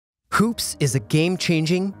Hoops is a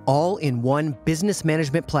game-changing, all-in-one business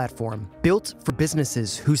management platform built for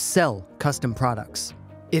businesses who sell custom products.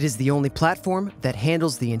 It is the only platform that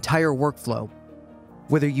handles the entire workflow.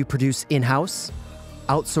 Whether you produce in-house,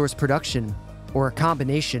 outsource production, or a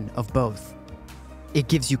combination of both. It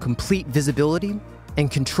gives you complete visibility and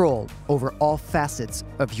control over all facets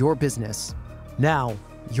of your business. Now,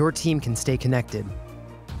 your team can stay connected.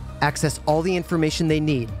 Access all the information they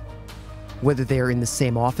need, whether they are in the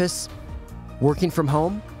same office, working from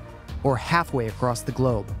home, or halfway across the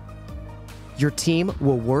globe. Your team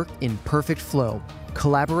will work in perfect flow,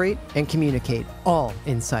 collaborate, and communicate, all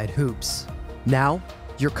inside Hoops. Now,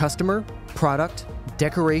 your customer, product,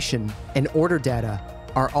 decoration, and order data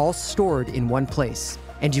are all stored in one place,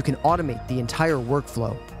 and you can automate the entire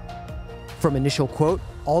workflow. From initial quote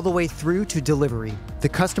all the way through to delivery, the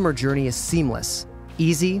customer journey is seamless,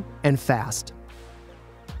 easy, and fast.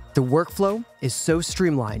 The workflow is so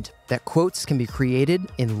streamlined that quotes can be created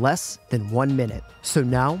in less than 1 minute. So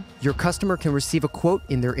now, your customer can receive a quote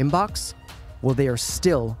in their inbox while they are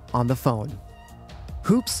still on the phone.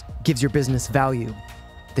 Hoops gives your business value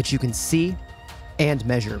that you can see and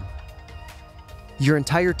measure. Your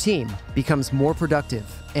entire team becomes more productive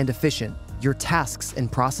and efficient. Your tasks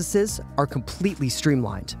and processes are completely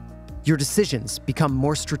streamlined. Your decisions become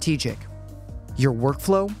more strategic. Your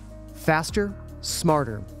workflow, faster,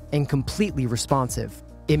 smarter, and completely responsive.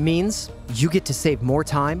 It means you get to save more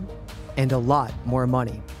time and a lot more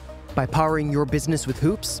money. By powering your business with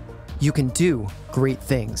Hoops, you can do great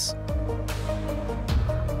things.